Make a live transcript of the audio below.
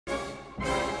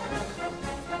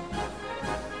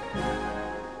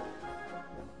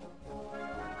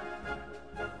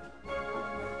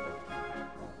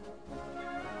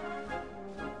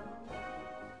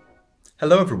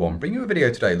Hello everyone, bringing you a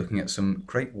video today looking at some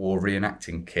Great War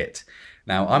reenacting kit.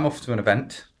 Now I'm off to an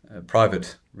event, a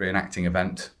private reenacting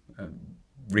event,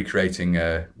 recreating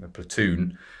a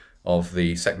platoon of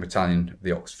the 2nd Battalion of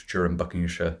the Oxfordshire and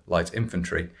Buckinghamshire Light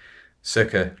Infantry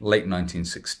circa late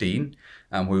 1916,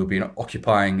 and we will be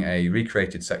occupying a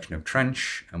recreated section of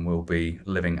trench, and we'll be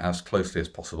living as closely as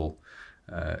possible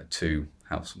to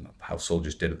how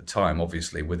soldiers did at the time,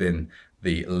 obviously within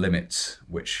the limits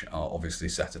which are obviously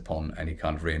set upon any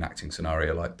kind of reenacting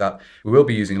scenario like that. We will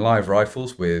be using live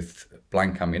rifles with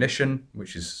blank ammunition,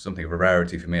 which is something of a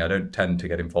rarity for me. I don't tend to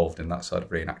get involved in that side of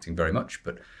reenacting very much,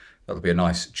 but that'll be a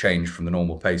nice change from the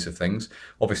normal pace of things.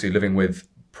 Obviously living with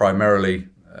primarily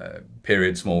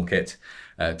period small kit,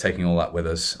 taking all that with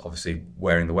us, obviously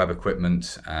wearing the web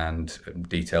equipment and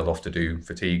detailed off to do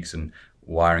fatigues and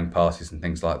wiring parties and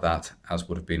things like that, as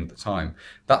would have been at the time.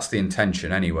 That's the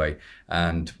intention anyway,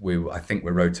 and I think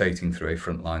we're rotating through a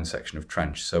frontline section of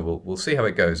trench, so we'll see how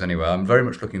it goes anyway. I'm very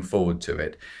much looking forward to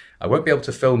it. I won't be able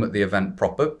to film at the event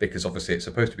proper because obviously it's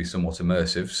supposed to be somewhat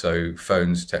immersive, so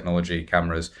phones, technology,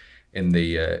 cameras in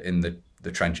the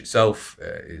trench itself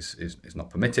is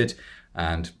not permitted,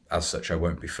 and as such I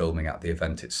won't be filming at the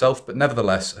event itself, but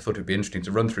nevertheless I thought it would be interesting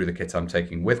to run through the kit I'm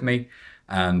taking with me,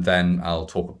 and then I'll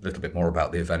talk a little bit more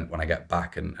about the event when I get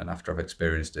back and after I've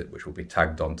experienced it, which will be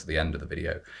tagged on to the end of the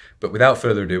video. But without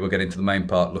further ado, we'll get into the main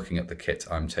part, looking at the kit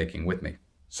I'm taking with me.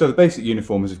 So the basic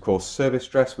uniform is of course service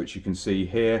dress, which you can see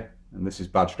here, and this is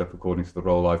badged up according to the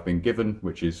role I've been given,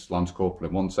 which is Lance Corporal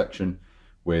in one section,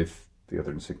 with the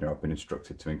other insignia I've been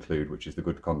instructed to include, which is the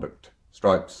Good Conduct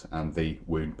stripes and the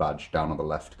wound badge down on the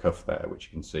left cuff there, which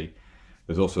you can see.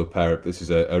 There's also a pair of, this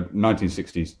is a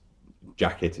 1960s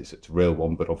jacket, it's a real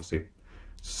one, but obviously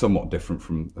somewhat different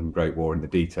from Great War in the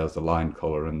details, the line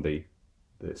collar and the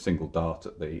single dart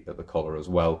at the collar as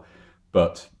well.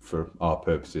 But for our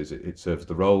purposes, it serves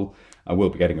the role. I will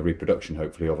be getting a reproduction,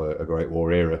 hopefully, of a Great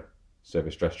War era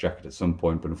service dress jacket at some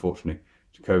point, but unfortunately,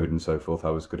 to COVID and so forth,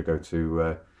 I was going to go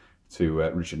to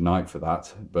Richard Knight for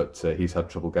that, but he's had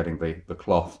trouble getting the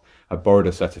cloth. I borrowed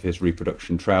a set of his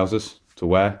reproduction trousers to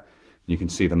wear. You can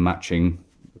see the matching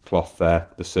cloth there.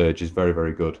 The serge is very,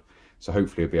 very good. So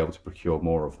hopefully I'll be able to procure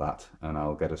more of that, and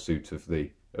I'll get a suit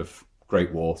of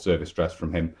Great War service dress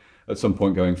from him at some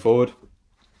point going forward.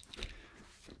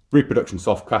 Reproduction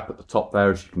soft cap at the top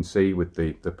there, as you can see, with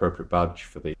the appropriate badge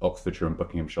for the Oxfordshire and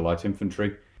Buckinghamshire Light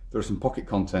Infantry. There are some pocket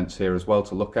contents here as well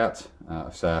to look at.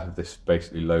 So I have this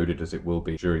basically loaded as it will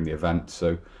be during the event,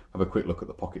 so have a quick look at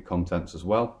the pocket contents as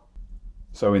well.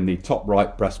 So in the top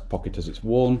right breast pocket as it's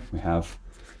worn, we have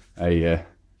a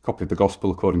copy of the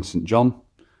Gospel according to St John,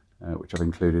 which I've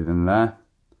included in there.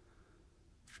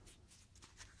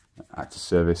 Active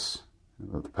service,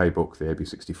 the pay book, the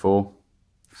AB64.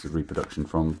 This is a reproduction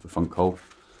from the Funk Hole.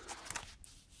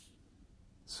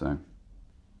 So,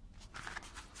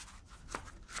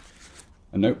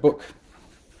 a notebook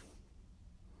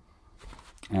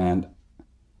and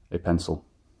a pencil.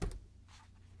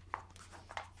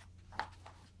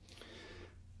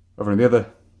 Over in the other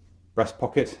breast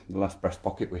pocket, the left breast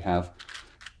pocket, we have a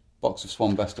box of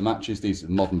Swan Vesta matches. These are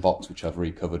the modern box which I've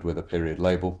recovered with a period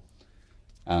label,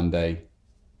 and a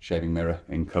shaving mirror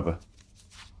in cover.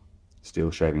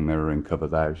 Steel shaving mirror in cover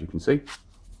there, as you can see.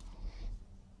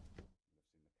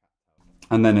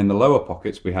 And then in the lower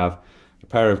pockets we have a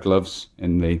pair of gloves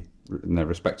in their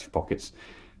respective pockets,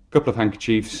 a couple of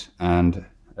handkerchiefs and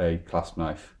a clasp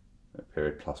knife, a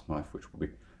period clasp knife, which will be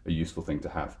a useful thing to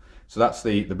have. So that's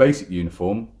the basic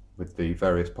uniform with the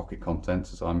various pocket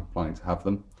contents as I'm planning to have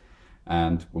them.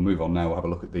 And we'll move on now, we'll have a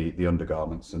look at the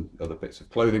undergarments and other bits of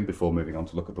clothing before moving on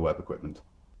to look at the web equipment.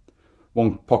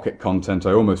 One pocket content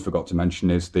I almost forgot to mention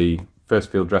is the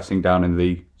first field dressing down in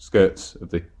the skirts of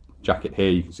the jacket here.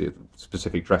 You can see a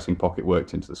specific dressing pocket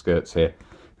worked into the skirts here.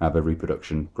 I have a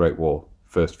reproduction Great War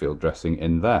first field dressing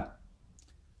in there.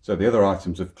 So the other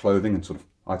items of clothing and sort of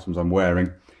items I'm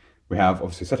wearing, we have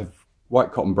obviously a set of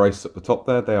white cotton braces at the top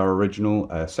there. They are original,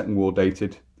 Second War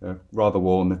dated. They're rather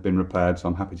worn, they've been repaired, so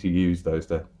I'm happy to use those.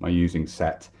 They're my using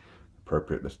set,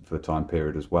 appropriate for the time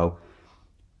period as well.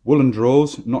 Woolen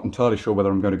drawers, not entirely sure whether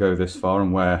I'm going to go this far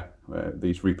and wear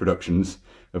these reproductions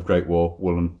of Great War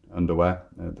woolen underwear,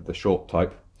 the short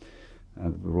type.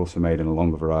 They're also made in a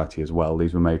longer variety as well.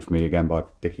 These were made for me again by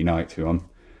Dickie Knight, who I'm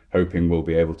hoping will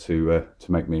be able to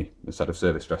make me a set of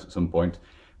service dress at some point.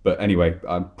 But anyway,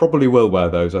 I probably will wear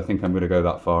those. I think I'm going to go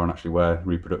that far and actually wear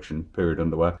reproduction period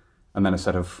underwear. And then a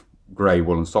set of grey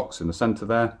woolen socks in the centre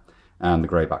there, and the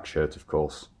grey back shirt, of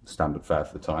course, standard fare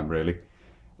for the time really.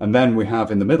 And then we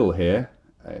have in the middle here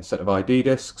a set of ID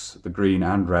discs, the green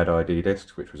and red ID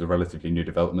discs, which was a relatively new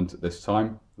development at this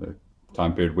time. The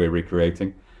time period we're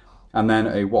recreating. And then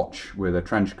a watch with a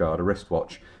trench guard, a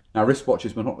wristwatch. Now,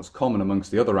 wristwatches were not as common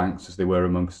amongst the other ranks as they were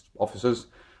amongst officers,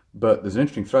 but there's an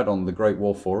interesting thread on the Great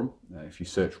War Forum. If you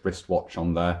search wristwatch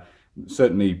on there,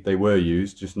 certainly they were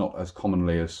used, just not as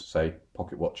commonly as, say,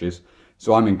 pocket watches.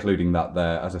 So I'm including that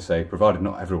there, as I say, provided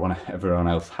not everyone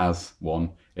else has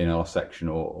one in our section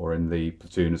or in the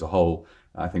platoon as a whole.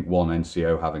 I think one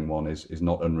NCO having one is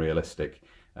not unrealistic.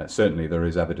 Certainly there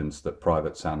is evidence that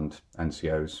privates and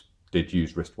NCOs did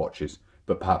use wristwatches,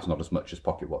 but perhaps not as much as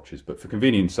pocket watches. But for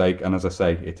convenience sake, and as I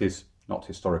say, it is not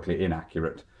historically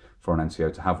inaccurate for an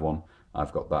NCO to have one,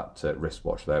 I've got that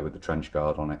wristwatch there with the trench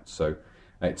guard on it. So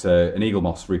it's an Eagle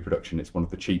Moss reproduction. It's one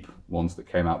of the cheap ones that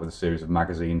came out with a series of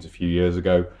magazines a few years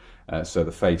ago. So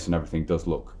the face and everything does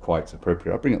look quite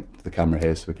appropriate. I'll bring up the camera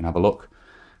here so we can have a look.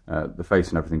 The face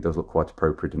and everything does look quite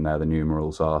appropriate in there. The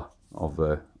numerals are of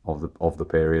the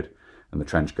period, and the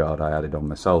trench guard I added on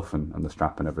myself, and the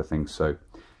strap and everything. So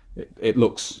it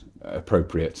looks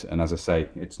appropriate. And as I say,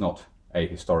 it's not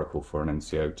ahistorical for an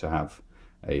NCO to have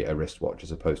a wristwatch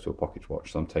as opposed to a pocket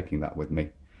watch. So I'm taking that with me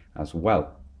as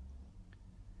well.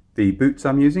 The boots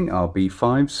I'm using are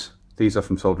B5s. These are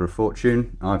from Soldier of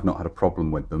Fortune. I've not had a problem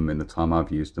with them in the time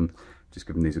I've used them, just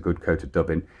given these a good coat of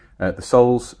dubbing. The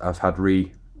soles I've had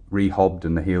re-hobbed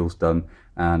and the heels done,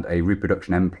 and a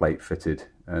reproduction end plate fitted.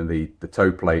 The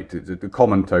toe plate, the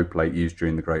common toe plate used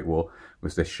during the Great War,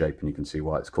 was this shape, and you can see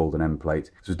why it's called an end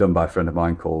plate. This was done by a friend of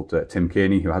mine called Tim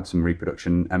Kearney, who had some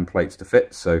reproduction end plates to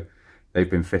fit, so they've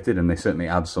been fitted, and they certainly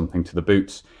add something to the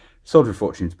boots. Soldier of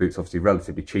Fortune's boots obviously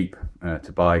relatively cheap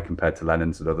to buy compared to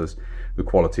Lennon's and others. The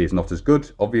quality is not as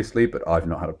good, obviously, but I've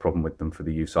not had a problem with them for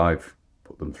the use I've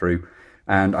put them through.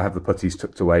 And I have the puttees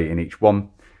tucked away in each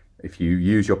one. If you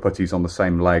use your puttees on the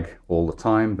same leg all the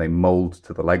time, they mould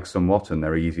to the leg somewhat and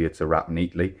they're easier to wrap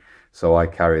neatly. So I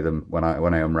carry them, when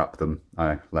I unwrap them,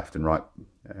 left and right,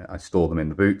 I store them in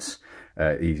the boots.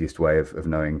 Easiest way of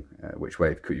knowing which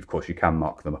way. Of course, you can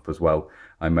mark them up as well.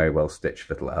 I may well stitch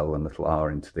little L and little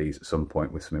R into these at some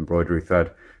point with some embroidery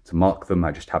thread to mark them.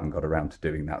 I just haven't got around to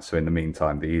doing that. So in the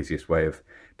meantime, the easiest way of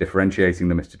differentiating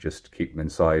them is to just keep them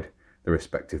inside the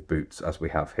respective boots as we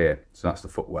have here. So that's the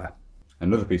footwear.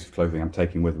 Another piece of clothing I'm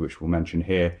taking with, which we'll mention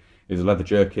here, is a leather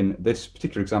jerkin. This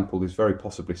particular example is very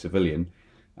possibly civilian.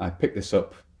 I picked this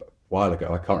up a while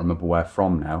ago. I can't remember where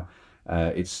from now.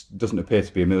 It doesn't appear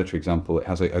to be a military example. It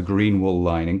has a green wool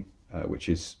lining, which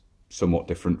is somewhat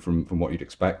different from what you'd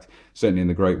expect. Certainly in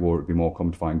the Great War, it'd be more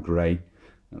common to find grey.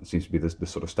 That seems to be the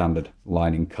sort of standard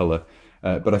lining colour.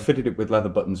 But I fitted it with leather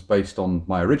buttons based on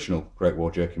my original Great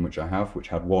War jerkin, which I have, which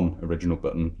had one original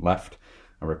button left.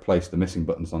 I replaced the missing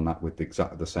buttons on that with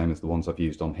exactly the same as the ones I've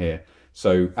used on here.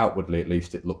 So outwardly, at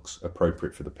least, it looks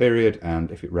appropriate for the period. And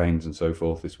if it rains and so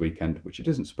forth this weekend, which it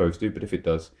isn't supposed to, but if it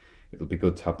does, it'll be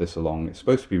good to have this along. It's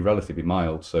supposed to be relatively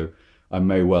mild, so I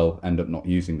may well end up not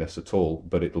using this at all,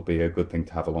 but it'll be a good thing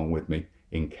to have along with me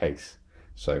in case.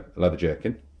 So, a leather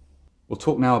jerkin. We'll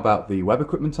talk now about the web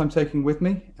equipment I'm taking with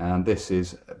me, and this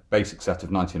is a basic set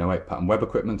of 1908 pattern web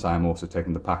equipment. I am also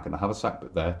taking the pack and the haversack,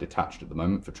 but they're detached at the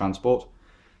moment for transport.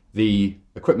 The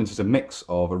equipment is a mix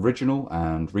of original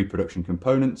and reproduction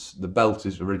components. The belt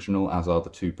is original, as are the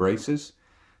two braces.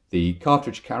 The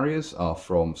cartridge carriers are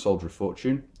from Soldier of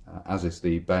Fortune, as is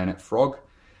the bayonet frog.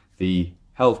 The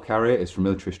helve carrier is from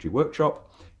Military History Workshop,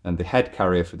 and the head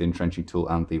carrier for the entrenching tool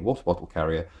and the water bottle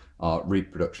carrier are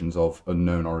reproductions of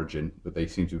unknown origin, but they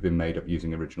seem to have been made up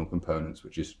using original components,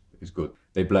 which is good.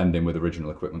 They blend in with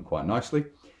original equipment quite nicely.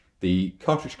 The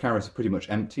cartridge carriers are pretty much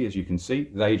empty, as you can see.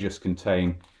 They just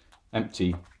contain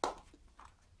empty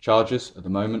charges at the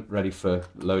moment, ready for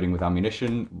loading with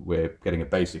ammunition. We're getting a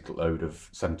basic load of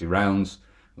 70 rounds.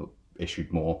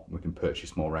 Issued more, we can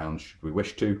purchase more rounds should we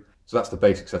wish to. So that's the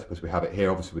basic setup as we have it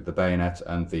here, obviously with the bayonet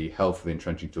and the helve for the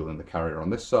entrenching tool and the carrier on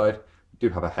this side. We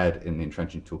do have a head in the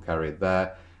entrenching tool carrier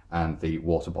there, and the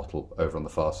water bottle over on the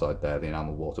far side there, the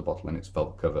enamel water bottle and its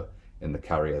felt cover in the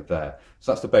carrier there.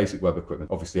 So that's the basic web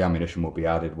equipment. Obviously ammunition will be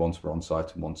added once we're on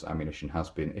site and once ammunition has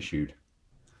been issued.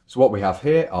 So what we have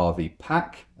here are the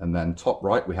pack, and then top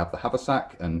right we have the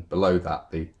haversack, and below that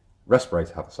the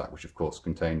respirator haversack, which of course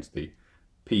contains the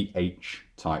PH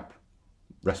type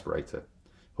respirator,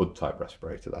 hood type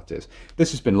respirator that is.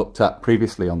 This has been looked at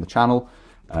previously on the channel.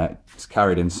 It's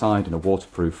carried inside in a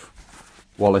waterproof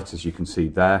wallet, as you can see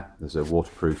there. There's a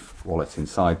waterproof wallet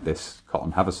inside this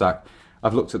cotton haversack.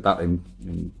 I've looked at that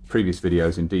in previous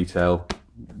videos in detail.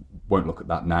 Won't look at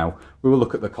that now. We will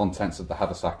look at the contents of the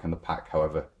haversack and the pack,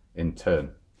 however, in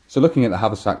turn. So looking at the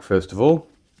haversack first of all,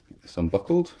 get this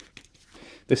unbuckled.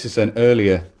 This is an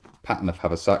earlier pattern of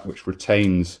haversack which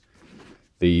retains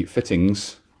the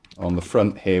fittings on the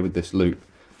front here with this loop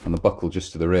and the buckle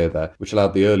just to the rear there, which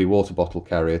allowed the early water bottle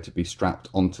carrier to be strapped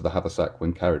onto the haversack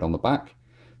when carried on the back.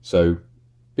 So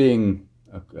being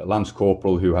a Lance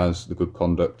Corporal who has the good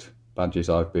conduct badges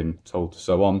I've been told to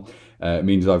sew on, it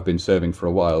means I've been serving for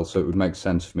a while, so it would make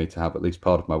sense for me to have at least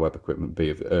part of my web equipment be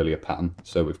of the earlier pattern.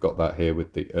 So we've got that here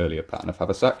with the earlier pattern of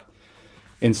haversack.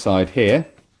 Inside here,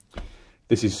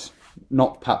 this is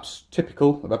not perhaps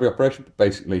typical of every operation, but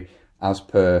basically as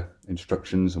per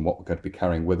instructions and what we're going to be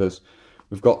carrying with us.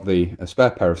 We've got a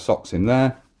spare pair of socks in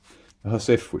there, a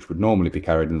hussif, which would normally be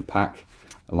carried in the pack,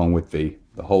 along with the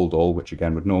hold all, which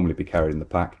again would normally be carried in the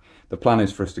pack. The plan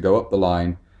is for us to go up the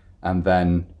line and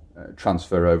then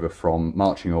transfer over from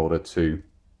marching order to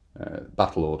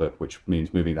battle order, which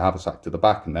means moving the haversack to the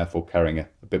back and therefore carrying a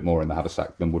bit more in the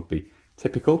haversack than would be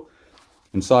typical.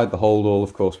 Inside the hold all,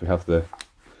 of course, we have the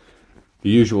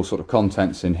usual sort of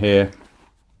contents in here.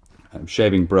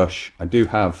 Shaving brush. I do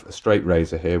have a straight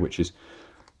razor here, which is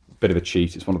a bit of a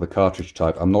cheat. It's one of the cartridge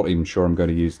type. I'm not even sure I'm going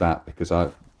to use that because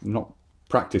I'm not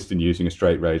practiced in using a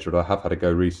straight razor, but I have had a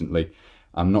go recently.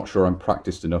 I'm not sure I'm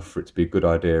practiced enough for it to be a good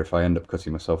idea. If I end up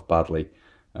cutting myself badly,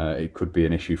 it could be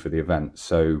an issue for the event.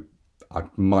 So I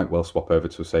might well swap over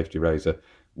to a safety razor.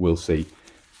 We'll see.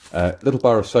 Little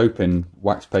bar of soap in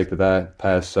wax paper there,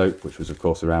 Pears soap, which was of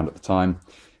course around at the time.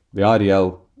 The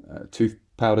IDL tooth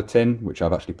powder tin, which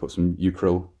I've actually put some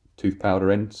Eucryl tooth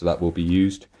powder in, so that will be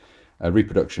used. A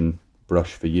reproduction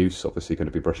brush for use, obviously going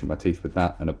to be brushing my teeth with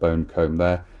that, and a bone comb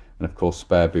there, and of course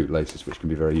spare bootlaces, which can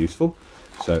be very useful.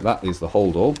 So that is the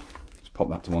hold all. Let's pop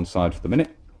that to one side for the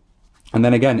minute. And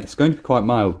then again, it's going to be quite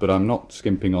mild, but I'm not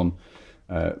skimping on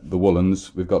the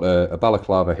woolens. We've got a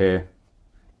balaclava here,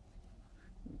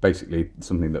 basically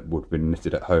something that would have been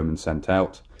knitted at home and sent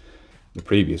out the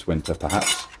previous winter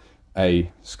perhaps.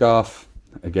 A scarf,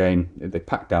 again, they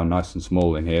pack down nice and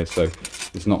small in here, so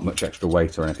there's not much extra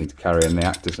weight or anything to carry, and they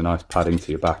act as a nice padding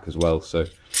to your back as well. So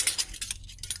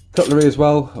cutlery as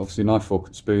well, obviously knife, fork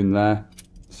and spoon there,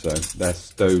 so they're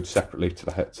stowed separately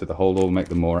to the hold all, make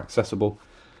them more accessible.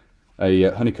 A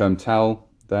honeycomb towel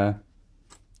there,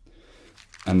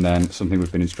 and then something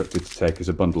we've been instructed to take is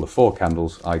a bundle of 4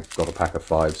 candles. I got a pack of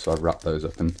 5, so I've wrapped those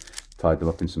up and tied them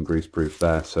up in some greaseproof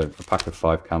there. So a pack of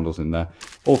 5 candles in there.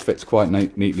 All fits quite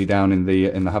neatly down in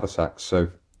the haversack. So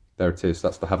there it is.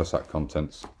 That's the haversack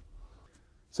contents.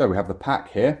 So we have the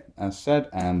pack here, as said,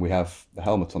 and we have the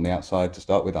helmet on the outside to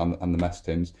start with, and the mess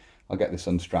tins. I'll get this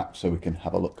unstrapped so we can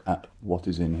have a look at what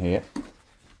is in here.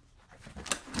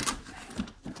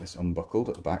 Get this unbuckled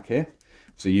at the back here.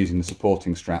 So using the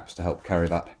supporting straps to help carry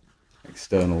that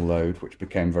external load, which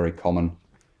became very common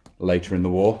later in the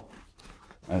war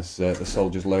as the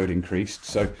soldiers' load increased.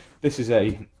 So this is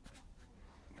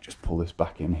just pull this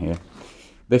back in here.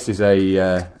 This is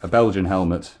a Belgian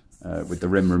helmet with the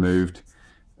rim removed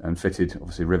and fitted,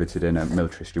 obviously riveted in a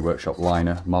Military History Workshop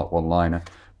liner, Mark 1 liner,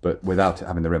 but without it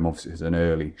having the rim. Obviously it's an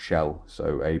early shell,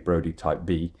 so a Brodie Type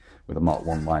B with a Mark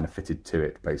 1 liner fitted to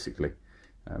it, basically.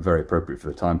 Very appropriate for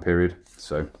the time period.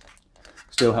 So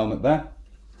steel helmet there.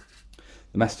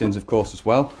 The mess tins, of course, as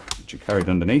well, which are carried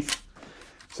underneath.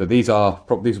 So these will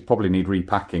probably need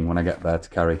repacking when I get there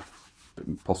to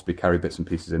possibly carry bits and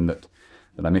pieces in that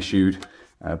I'm issued.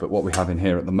 But what we have in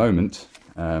here at the moment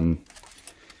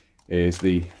is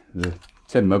the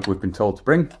tin mug we've been told to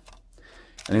bring,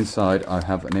 and inside I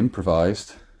have an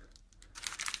improvised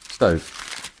stove,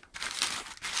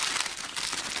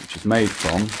 which is made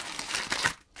from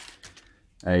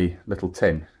a little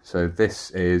tin. So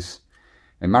this is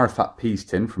a Marifat peas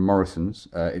tin from Morrison's.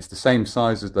 It's the same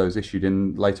size as those issued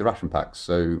in later ration packs.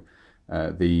 So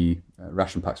the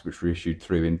ration packs which were issued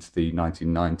through into the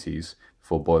 1990s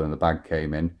before Boil in the Bag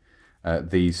came in,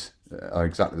 these are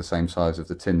exactly the same size as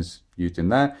the tins used in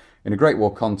there. In a Great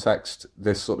War context,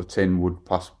 this sort of tin would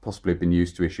possibly have been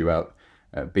used to issue out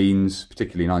beans.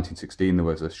 Particularly in 1916 there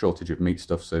was a shortage of meat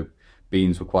stuff, so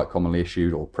beans were quite commonly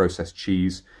issued, or processed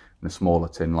cheese in a smaller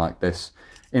tin like this.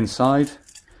 Inside,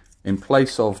 in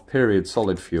place of period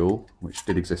solid fuel, which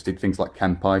did exist, things like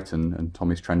Kempite and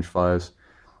Tommy's trench fires,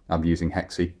 I'm using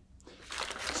Hexi.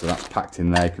 So that's packed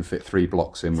in there. You can fit 3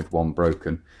 blocks in with 1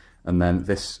 broken. And then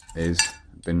this is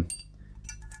been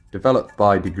developed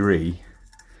by degree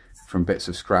from bits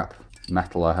of scrap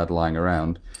metal I had lying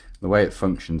around. The way it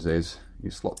functions is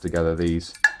you slot together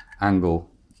these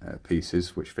angle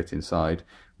pieces which fit inside,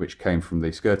 which came from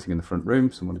the skirting in the front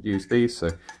room. Someone had used these, so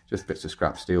just bits of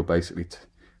scrap steel, basically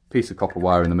piece of copper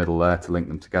wire in the middle there to link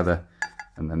them together,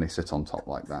 and then they sit on top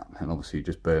like that, and obviously you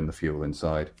just burn the fuel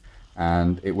inside,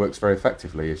 and it works very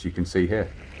effectively, as you can see here.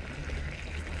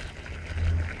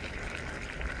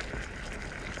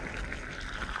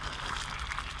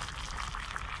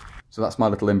 So that's my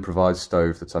little improvised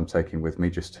stove that I'm taking with me,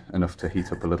 just enough to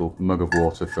heat up a little mug of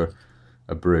water for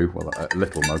a brew. Well, a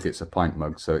little mug, it's a pint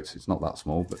mug, so it's not that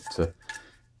small, but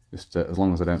just as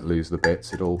long as I don't lose the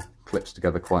bits, it all clips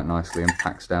together quite nicely and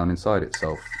packs down inside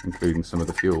itself, including some of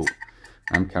the fuel.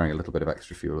 I'm carrying a little bit of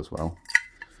extra fuel as well,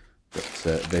 but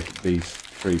these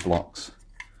 3 blocks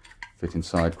fit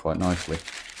inside quite nicely.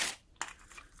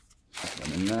 Set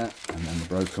them in there, and then the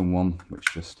broken one, which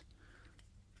just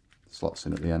slots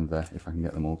in at the end there, if I can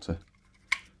get them all to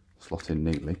slot in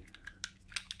neatly.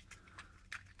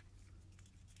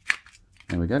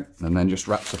 There we go, and then just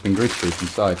wraps up in greaseproof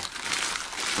inside,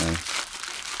 so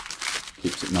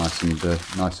keeps it nice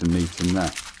and neat in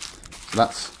there. So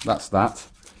that's that.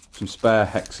 Some spare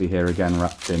hexy here again,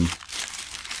 wrapped in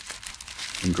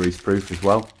greaseproof as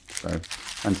well, so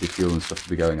plenty of fuel and stuff to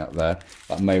be going up there.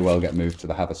 That may well get moved to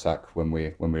the haversack when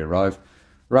we arrive.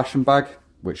 Ration bag,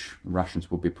 which rations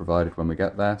will be provided when we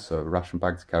get there, so a ration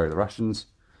bag to carry the rations,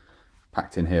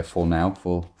 packed in here for now,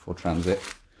 for transit.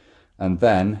 And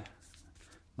then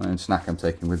my own snack I'm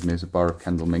taking with me is a bar of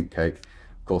Kendal mint cake,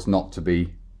 of course not to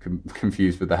be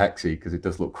confused with the hexy, because it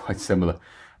does look quite similar.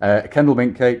 Kendal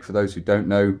mint cake, for those who don't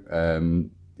know,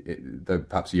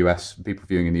 perhaps US people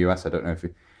viewing in the US, I don't know if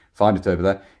you find it over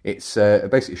there. It's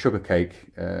basically a sugar cake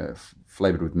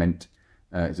flavoured with mint.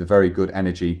 It's a very good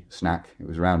energy snack. It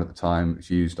was around at the time. It's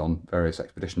used on various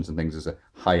expeditions and things as a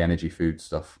high energy food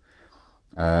stuff.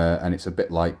 And it's a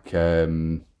bit like, I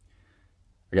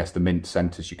guess, the mint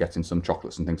centres you get in some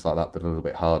chocolates and things like that, but a little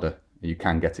bit harder. You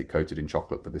can get it coated in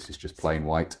chocolate, but this is just plain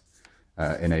white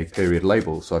in a period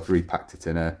label. So I've repacked it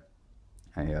in a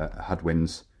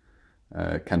Hadwin's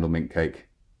Kendal mint cake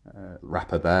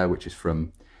wrapper there, which is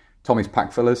from Tommy's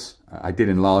Pack Fillers. I did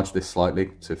enlarge this slightly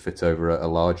to fit over a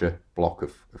larger block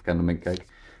of Kendal mint cake.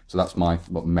 So that's my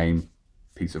main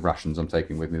piece of rations I'm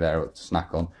taking with me there to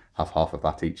snack on. Have half of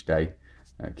that each day.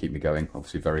 Keep me going,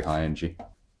 obviously very high energy.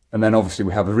 And then obviously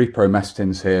we have the repro mess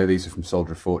tins here. These are from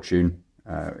Soldier of Fortune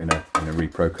in a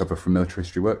repro cover from Military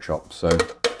History Workshop. So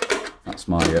that's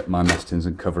my mess tins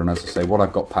and cover. And as I say, what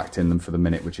I've got packed in them for the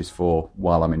minute, which is for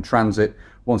while I'm in transit.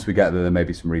 Once we get there, there may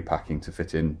be some repacking to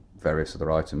fit in various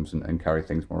other items and carry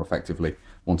things more effectively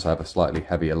once I have a slightly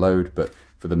heavier load, but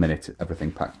for the minute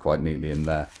everything packed quite neatly in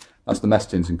there. That's the mess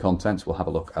tins and contents. We'll have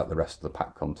a look at the rest of the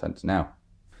pack contents now.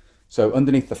 So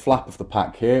underneath the flap of the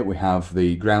pack here we have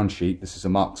the ground sheet. This is a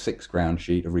Mark 6 ground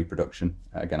sheet of reproduction,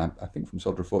 again I think from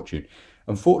Soldier of Fortune.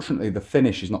 Unfortunately the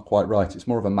finish is not quite right. It's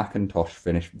more of a Macintosh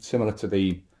finish, similar to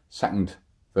the second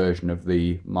version of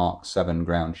the Mark 7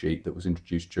 ground sheet that was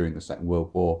introduced during the Second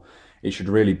World War. It should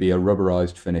really be a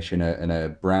rubberized finish in a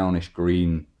brownish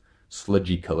green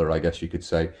sludgy colour, I guess you could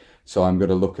say. So I'm going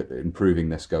to look at improving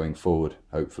this going forward,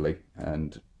 hopefully,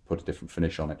 and put a different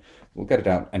finish on it. We'll get it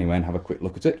out anyway and have a quick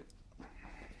look at it.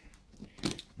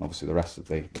 Obviously the rest of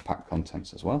the pack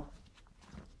contents as well.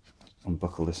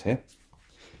 Unbuckle this here.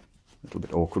 A little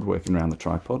bit awkward working around the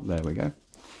tripod. There we go.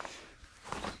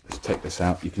 Let's take this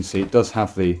out. You can see it does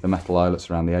have the metal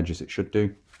eyelets around the edges. It should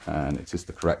do, and it is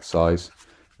the correct size.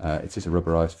 It is a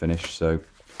rubberized finish, so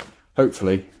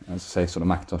hopefully, as I say, sort of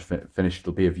Macintosh finish,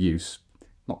 it'll be of use.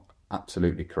 Not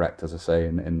absolutely correct, as I say,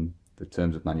 in the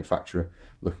terms of manufacturer,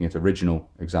 looking at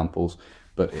original examples,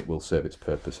 but it will serve its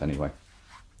purpose anyway.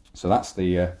 So that's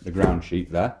the ground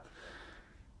sheet there.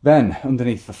 Then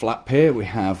underneath the flap here we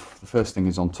have, the first thing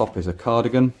is on top is a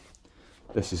cardigan.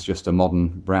 This is just a modern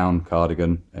brown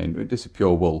cardigan, and this is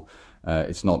pure wool.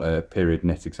 It's not a period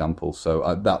knit example,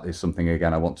 so that is something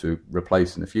again I want to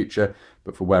replace in the future,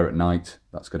 but for wear at night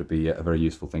that's going to be a very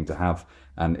useful thing to have,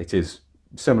 and it is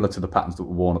similar to the patterns that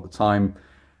were worn at the time.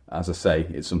 As I say,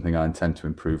 it's something I intend to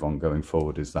improve on going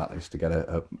forward, is to get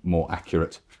a more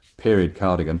accurate period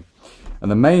cardigan.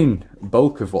 And the main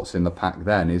bulk of what's in the pack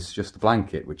then is just the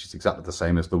blanket, which is exactly the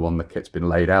same as the one the kit's been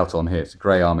laid out on here. It's a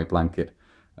grey army blanket,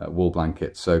 wool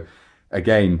blanket. So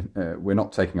again, we're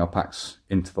not taking our packs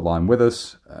into the line with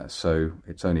us, so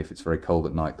it's only if it's very cold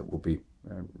at night that we'll be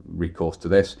recourse to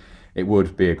this. It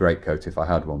would be a greatcoat if I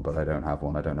had one, but I don't have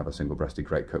one. I don't have a single-breasted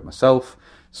greatcoat myself.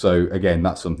 So again,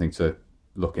 that's something to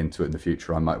look into in the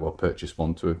future. I might well purchase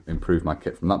one to improve my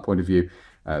kit from that point of view,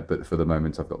 but for the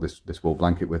moment I've got this wool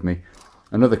blanket with me.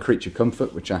 Another creature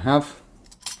comfort which I have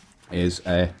is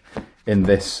in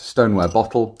this stoneware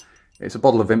bottle. It's a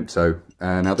bottle of Vimto.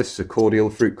 Now this is a cordial,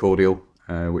 fruit cordial,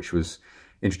 which was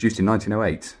introduced in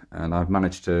 1908, and I've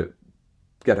managed to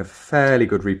get a fairly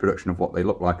good reproduction of what they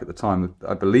looked like at the time.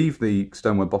 I believe the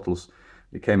stoneware bottles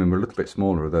that came in were a little bit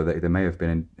smaller, although they may have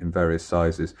been in various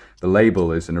sizes. The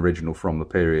label is an original from the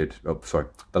period. Oh, sorry,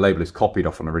 the label is copied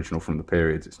off an original from the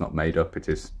period. It's not made up. It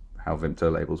is how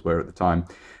Vimto labels were at the time.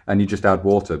 And you just add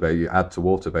water, you add to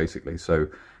water basically. So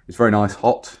it's very nice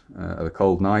hot at a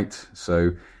cold night.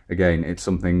 So again, it's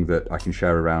something that I can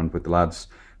share around with the lads.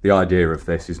 The idea of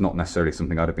this is not necessarily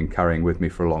something I'd have been carrying with me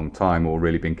for a long time or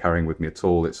really been carrying with me at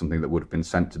all. It's something that would have been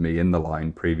sent to me in the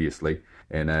line previously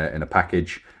in a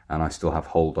package, and I still have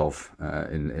hold of.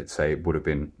 It would have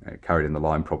been carried in the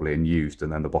line probably and used,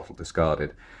 and then the bottle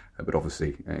discarded. But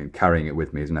obviously carrying it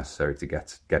with me is necessary to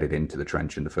get it into the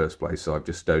trench in the first place, so I've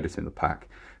just stowed it in the pack.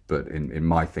 But in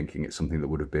my thinking, it's something that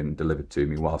would have been delivered to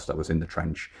me whilst I was in the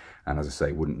trench, and as I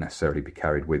say, wouldn't necessarily be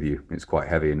carried with you. It's quite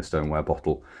heavy in a stoneware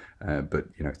bottle, but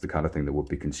you know, it's the kind of thing that would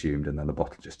be consumed and then the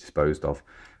bottle just disposed of.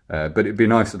 But it'd be a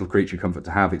nice little creature comfort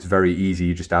to have. It's very easy.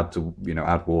 You just add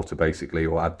water basically,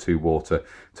 or add to water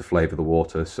to flavour the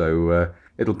water. So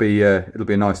it'll be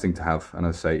a nice thing to have, and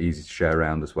as I say, easy to share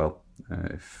around as well.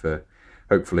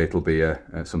 Hopefully it'll be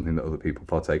something that other people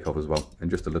partake of as well,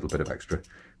 and just a little bit of extra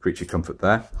creature comfort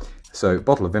there. So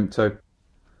bottle of Vimto.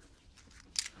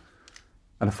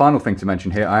 And a final thing to mention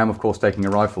here, I am of course taking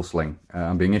a rifle sling.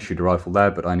 I'm being issued a rifle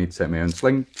there, but I need to take my own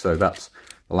sling, so that's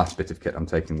the last bit of kit I'm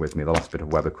taking with me. The last bit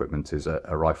of web equipment is a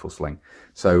rifle sling.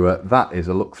 So that is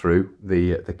a look through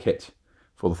the kit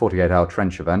for the 48-hour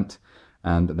trench event,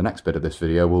 and the next bit of this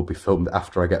video will be filmed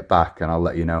after I get back, and I'll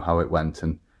let you know how it went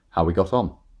and how we got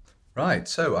on. Right,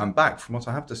 so I'm back from what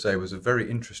I have to say was a very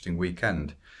interesting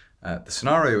weekend. The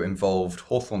scenario involved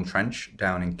Hawthorne Trench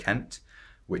down in Kent,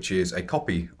 which is a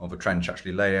copy of a trench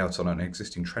actually laid out on an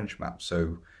existing trench map. So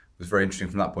it was very interesting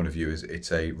from that point of view, as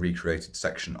it's a recreated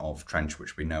section of trench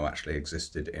which we know actually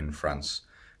existed in France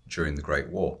during the Great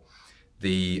War.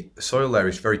 The soil there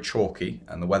is very chalky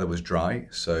and the weather was dry,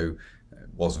 so it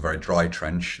was a very dry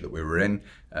trench that we were in.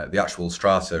 The actual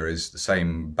strata is the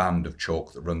same band of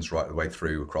chalk that runs right the way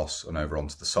through, across and over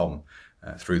onto the Somme,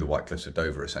 through the White Cliffs of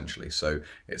Dover essentially. So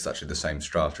it's actually the same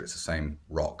strata, it's the same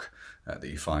rock that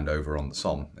you find over on the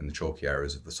Somme, in the chalky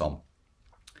areas of the Somme.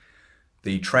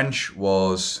 The trench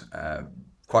was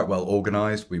quite well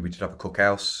organised. We did have a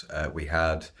cookhouse, we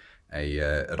had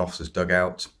an officer's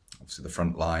dugout, obviously the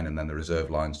front line and then the reserve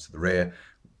lines to the rear.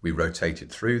 We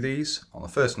rotated through these. On the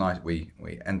first night we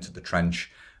entered the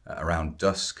trench around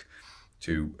dusk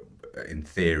to, in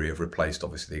theory, have replaced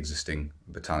obviously the existing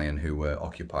battalion who were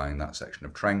occupying that section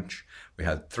of trench. We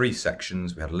had 3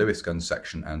 sections. We had a Lewis gun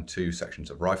section and 2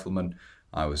 sections of riflemen.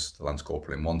 I was the Lance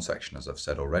Corporal in one section, as I've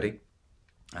said already.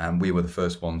 And we were the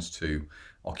first ones to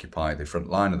occupy the front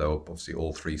line, although obviously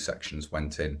all 3 sections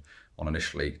went in on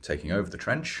initially taking over the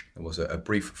trench. There was a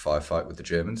brief firefight with the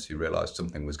Germans who realised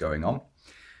something was going on.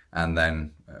 And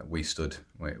then we stood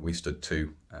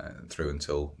through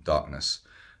until darkness,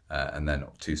 and then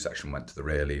 2 sections went to the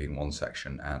rear, leaving 1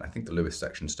 section. And I think the Lewis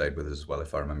section stayed with us as well,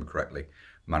 if I remember correctly,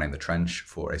 manning the trench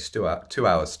for a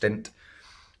 2-hour stint.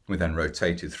 We then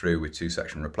rotated through with 2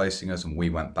 sections replacing us, and we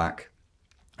went back.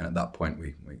 And at that point,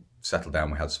 we settled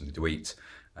down. We had something to eat,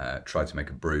 tried to make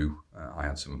a brew. I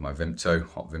had some of my Vimto,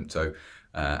 hot Vimto,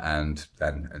 and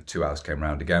then 2 hours came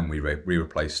around again. We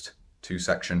replaced 2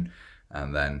 sections.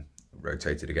 And then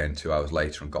rotated again 2 hours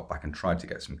later and got back and tried to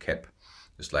get some kip,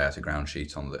 just lay out a ground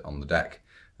sheet on the deck,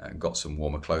 got some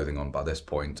warmer clothing on by this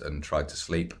point and tried to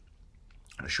sleep,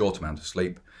 a short amount of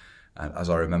sleep. And as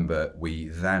I remember,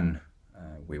 we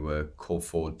were called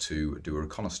forward to do a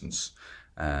reconnaissance,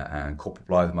 and Corporal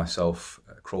Blythe and myself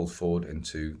crawled forward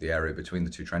into the area between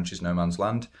the 2 trenches, no man's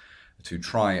land, to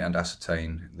try and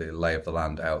ascertain the lay of the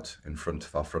land out in front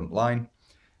of our front line.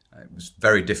 It was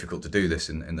very difficult to do this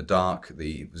in the dark.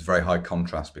 It was very high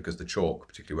contrast because the chalk,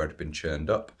 particularly where it had been churned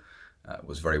up,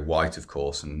 was very white, of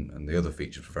course, and the other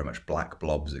features were very much black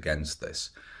blobs against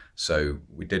this. So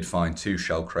we did find 2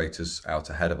 shell craters out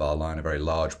ahead of our line, a very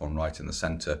large one right in the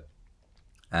centre.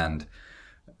 And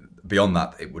beyond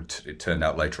that, it turned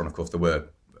out later on, of course, there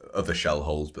were other shell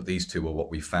holes, but these 2 were what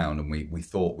we found, and we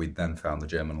thought we'd then found the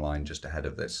German line just ahead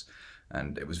of this.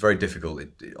 And it was very difficult.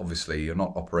 Obviously, you're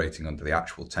not operating under the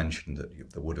actual tension that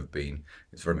there would have been.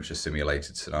 It's very much a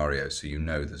simulated scenario, so you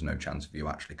know there's no chance of you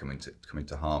actually coming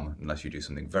to harm unless you do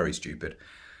something very stupid.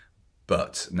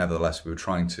 But nevertheless, we were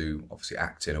trying to obviously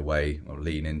act in a way, or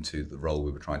lean into the role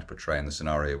we were trying to portray in the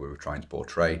scenario we were trying to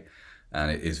portray.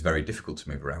 And it is very difficult to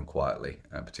move around quietly,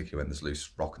 particularly when there's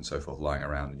loose rock and so forth lying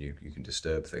around and you can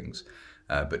disturb things.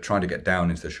 But trying to get down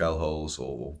into the shell holes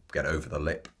or get over the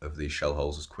lip of these shell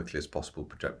holes as quickly as possible,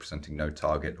 presenting no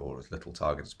target or as little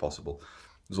target as possible.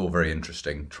 It was all very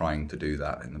interesting, trying to do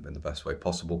that in the best way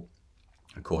possible,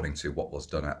 according to what was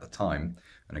done at the time.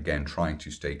 And again, trying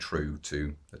to stay true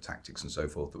to the tactics and so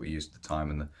forth that we used at the time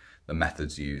and the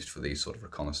methods used for these sort of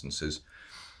reconnaissances.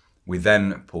 We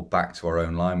then pulled back to our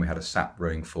own line. We had a sap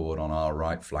rowing forward on our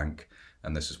right flank,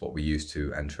 and this is what we used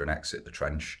to enter and exit the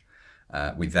trench.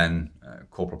 We then,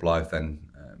 Corporal Blythe then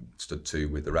stood to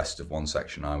with the rest of one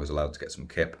section. I was allowed to get some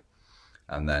kip,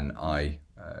 and then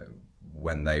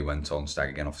when they went on stag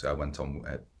again, obviously I went on,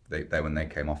 when they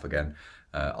came off again,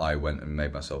 I went and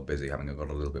made myself busy, having got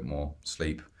a little bit more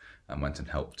sleep, and went and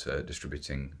helped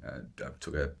distributing,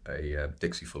 took a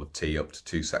dixie full of tea up to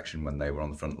 2 section when they were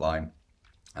on the front line,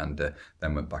 and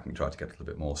then went back and tried to get a little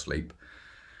bit more sleep.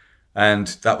 And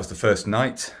that was the first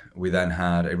night. We then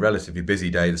had a relatively busy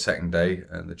day the second day,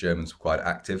 and the Germans were quite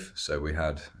active, so we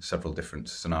had several different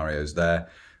scenarios there,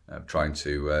 trying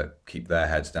to keep their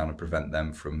heads down and prevent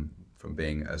them from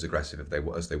being as aggressive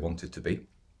as they wanted to be.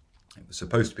 It was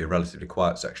supposed to be a relatively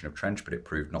quiet section of trench, but it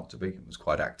proved not to be. It was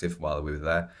quite active while we were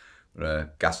there.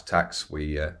 Gas attacks,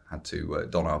 we had to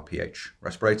don our pH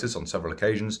respirators on several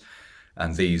occasions,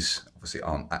 and these obviously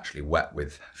aren't actually wet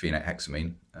with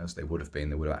phenate-hexamine as they would have been.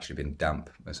 They would have actually been damp,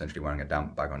 essentially wearing a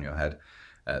damp bag on your head.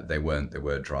 They weren't, they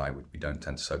were dry. We don't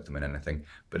tend to soak them in anything,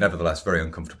 but nevertheless very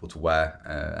uncomfortable to wear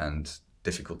and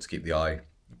difficult to keep the eye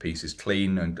pieces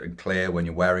clean and clear when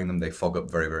you're wearing them. They fog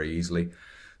up very, very easily.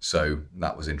 So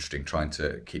that was interesting, trying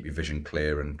to keep your vision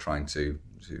clear and trying to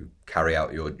carry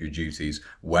out your duties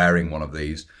wearing one of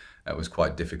these. Was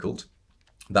quite difficult.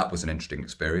 That was an interesting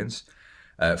experience.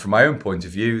 From my own point of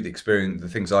view, the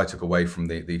things I took away from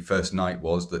the first night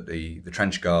was that the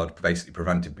trench guard basically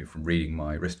prevented me from reading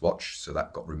my wristwatch, so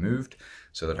that got removed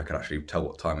so that I could actually tell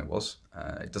what time it was.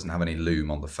 It doesn't have any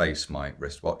loom on the face, my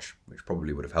wristwatch, which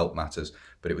probably would have helped matters,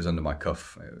 but it was under my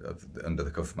cuff, under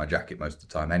the cuff of my jacket most of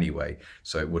the time anyway,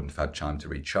 so it wouldn't have had time to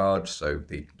recharge, so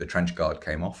the trench guard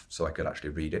came off so I could actually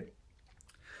read it.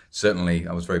 Certainly,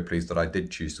 I was very pleased that I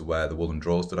did choose to wear the woolen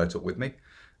drawers that I took with me.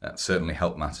 That certainly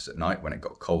helped matters at night when it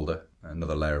got colder.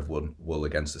 Another layer of wool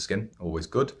against the skin, always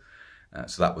good.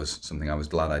 So that was something I was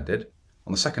glad I did.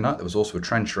 On the second night, there was also a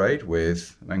trench raid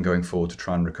with men going forward to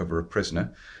try and recover a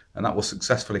prisoner, and that was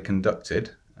successfully conducted.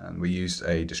 And we used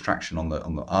a distraction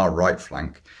on our right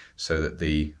flank so that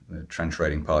the trench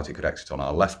raiding party could exit on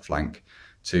our left flank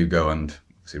to go and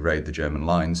obviously raid the German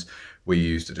lines. We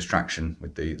used a distraction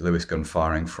with the Lewis gun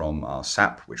firing from our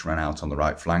sap, which ran out on the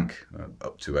right flank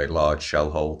up to a large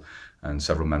shell hole, and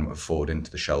several men were forward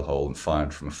into the shell hole and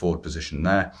fired from a forward position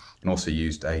there, and also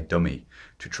used a dummy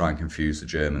to try and confuse the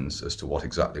Germans as to what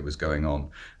exactly was going on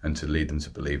and to lead them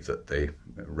to believe that the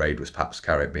raid was perhaps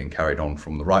being carried on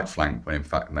from the right flank, when in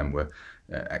fact men were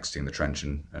exiting the trench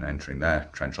and entering their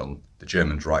trench on the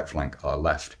Germans' right flank, our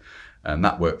left. And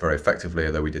that worked very effectively,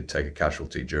 although we did take a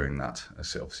casualty during that,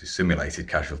 obviously simulated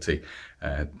casualty.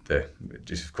 It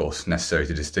is of course necessary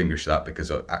to distinguish that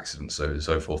because of accidents and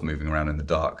so forth, moving around in the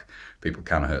dark, people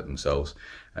can hurt themselves.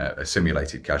 A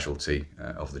simulated casualty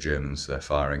of the Germans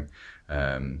firing,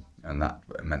 and that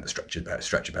meant the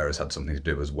stretcher bearers had something to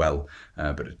do as well.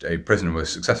 But a prisoner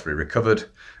was successfully recovered,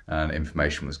 and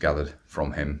information was gathered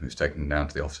from him, who was taken down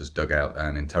to the officer's dugout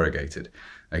and interrogated.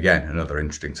 Again, another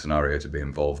interesting scenario to be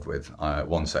involved with.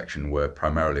 One section were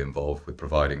primarily involved with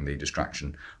providing the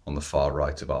distraction on the far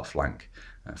right of our flank,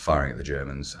 firing at the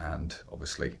Germans, and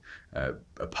obviously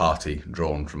a party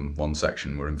drawn from one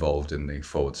section were involved in the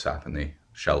forward sap and the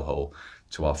shell hole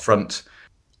to our front,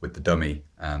 with the dummy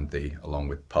and along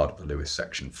with part of the Lewis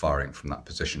section firing from that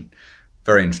position.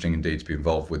 Very interesting indeed to be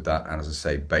involved with that, and as I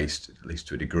say, based at least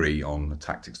to a degree on the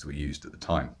tactics that we used at the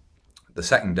time. The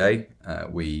second day,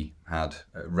 we had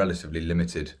a relatively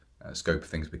limited scope of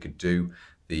things we could do.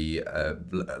 The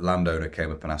landowner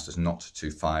came up and asked us not to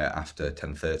fire after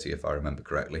 10:30, if I remember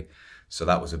correctly. So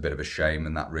that was a bit of a shame,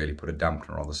 and that really put a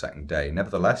dampener on the second day.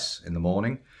 Nevertheless, in the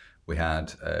morning, we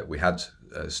had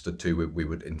stood to. We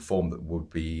would inform that we would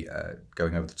be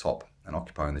going over the top and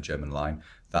occupying the German line.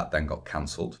 That then got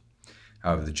cancelled.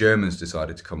 However, the Germans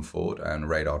decided to come forward and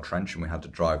raid our trench, and we had to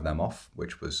drive them off,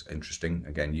 which was interesting,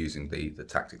 again, using the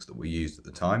tactics that we used at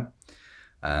the time.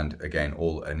 And again,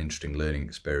 all an interesting learning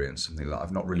experience, something that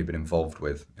I've not really been involved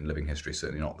with in living history,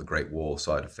 certainly not the Great War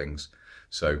side of things.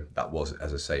 So that was,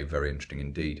 as I say, very interesting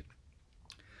indeed.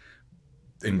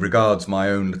 In regards my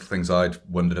own little things I'd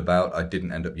wondered about, I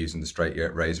didn't end up using the straight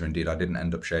razor. Indeed, I didn't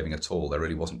end up shaving at all. There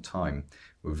really wasn't time.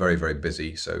 We were very, very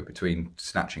busy. So between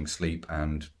snatching sleep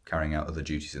and carrying out other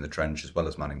duties in the trench, as well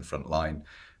as manning the front line,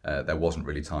 there wasn't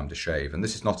really time to shave. And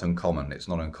this is not uncommon. It's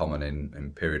not uncommon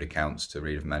in period accounts to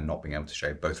read of men not being able to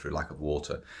shave, both through lack of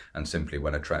water and simply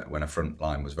when a front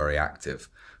line was very active.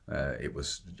 It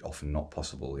was often not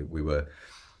possible. We were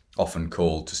often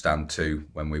called to stand to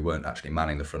when we weren't actually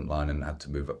manning the front line and had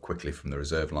to move up quickly from the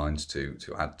reserve lines to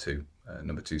add to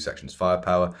number 2 section's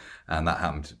firepower, and that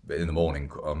happened in the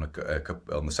morning. On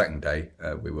the second day,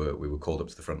 we were called up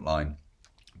to the front line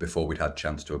before we'd had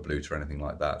chance to a blute or anything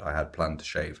like that. I had planned to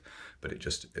shave, but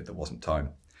there wasn't time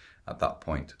at that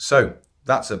point. So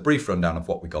that's a brief rundown of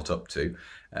what we got up to.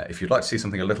 If you'd like to see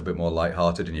something a little bit more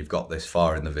light-hearted and you've got this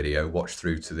far in the video, watch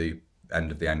through to the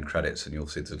end of the end credits and you'll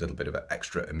see there's a little bit of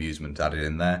extra amusement added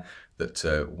in there that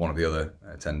one of the other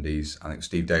attendees, I think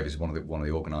Steve Davies, one of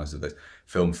the organisers of the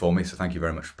film for me, so thank you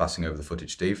very much for passing over the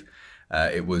footage, Steve.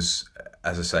 It was,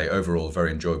 as I say, overall a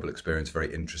very enjoyable experience,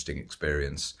 very interesting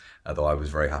experience, though I was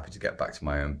very happy to get back to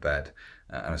my own bed.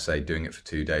 And I say doing it for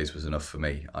 2 days was enough for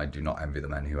me. I do not envy the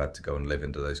men who had to go and live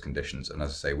under those conditions. And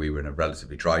as I say, we were in a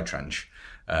relatively dry trench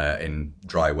in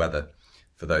dry weather.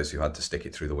 For those who had to stick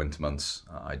it through the winter months,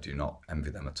 I do not envy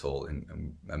them at all.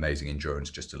 In amazing endurance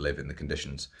just to live in the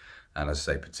conditions. And as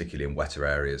I say, particularly in wetter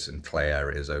areas and clay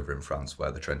areas over in France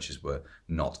where the trenches were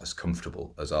not as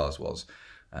comfortable as ours was.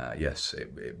 Yes,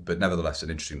 but nevertheless an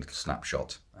interesting little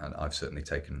snapshot, and I've certainly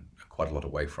taken quite a lot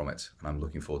away from it, and I'm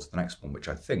looking forward to the next one, which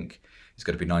I think is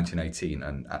going to be 1918,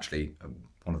 and actually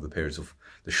one of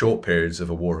the short periods of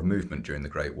a war of movement during the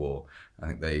Great War. I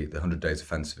think the 100 Days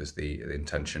Offensive is the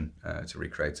intention to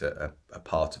recreate a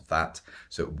part of that,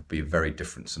 so it will be a very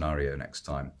different scenario next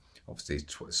time. Obviously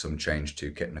some change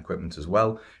to kit and equipment as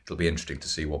well. It'll be interesting to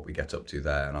see what we get up to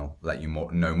there, and I'll let you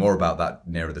know more about that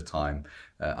nearer the time.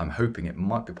 I'm hoping it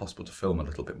might be possible to film a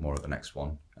little bit more at the next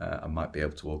one. I might be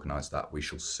able to organise that, we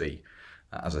shall see.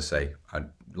 As I say, I'd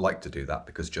like to do that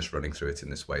because just running through it in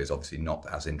this way is obviously not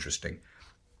as interesting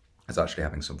as actually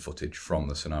having some footage from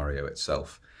the scenario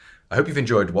itself. I hope you've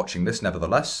enjoyed watching this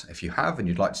nevertheless. If you have and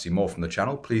you'd like to see more from the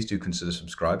channel, please do consider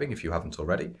subscribing if you haven't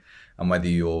already. And whether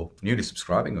you're newly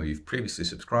subscribing or you've previously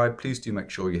subscribed, please do make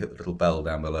sure you hit the little bell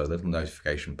down below, the little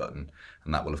notification button,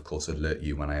 and that will of course alert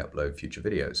you when I upload future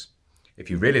videos. If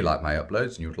you really like my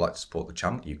uploads and you would like to support the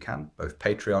channel, you can. Both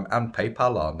Patreon and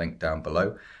PayPal are linked down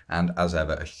below. And as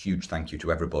ever, a huge thank you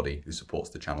to everybody who supports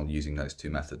the channel using those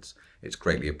two methods. It's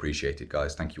greatly appreciated,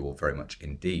 guys. Thank you all very much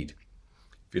indeed.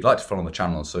 If you'd like to follow the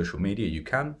channel on social media, you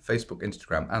can. Facebook,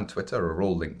 Instagram and Twitter are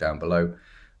all linked down below.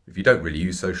 If you don't really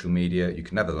use social media, you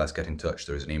can nevertheless get in touch.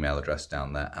 There is an email address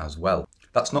down there as well.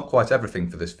 That's not quite everything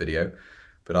for this video,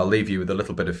 but I'll leave you with a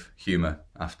little bit of humour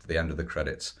after the end of the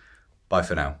credits. Bye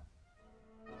for now.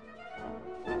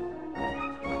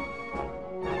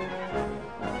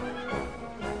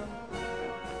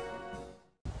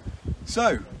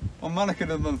 So, on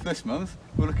Mannequin of the Month this month,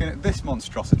 we're looking at this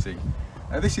monstrosity.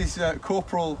 This is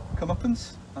Corporal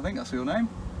Comeuppance, I think that's your name?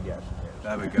 Yes.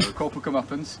 There we go, Corporal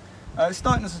Comeuppance.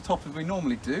 Starting at the top as we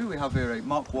normally do, we have here a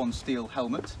Mark I steel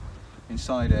helmet,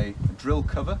 inside a drill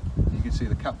cover. You can see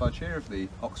the cap badge here of the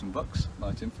Ox and Bucks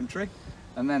Light Infantry.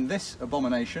 And then this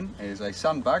abomination is a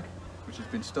sandbag, which has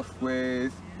been stuffed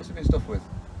with, what's it been stuffed with?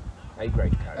 A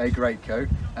greatcoat. A greatcoat,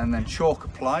 and then chalk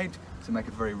applied to make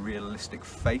a very realistic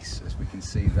face, as we can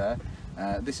see there.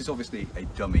 This is obviously a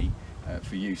dummy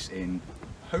for use in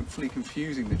hopefully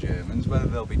confusing the Germans. Whether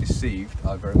they'll be deceived,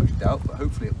 I very much doubt, but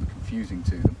hopefully it'll be confusing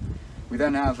to them. We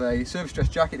then have a service dress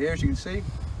jacket here, as you can see,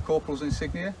 Corporal's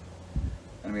insignia,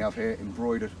 and we have here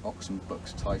embroidered Ox and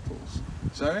Bucks titles.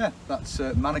 So yeah, that's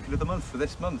Mannequin of the Month for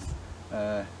this month.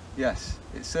 Yes,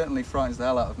 it certainly frightens the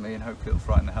hell out of me, and hopefully it'll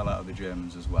frighten the hell out of the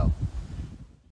Germans as well.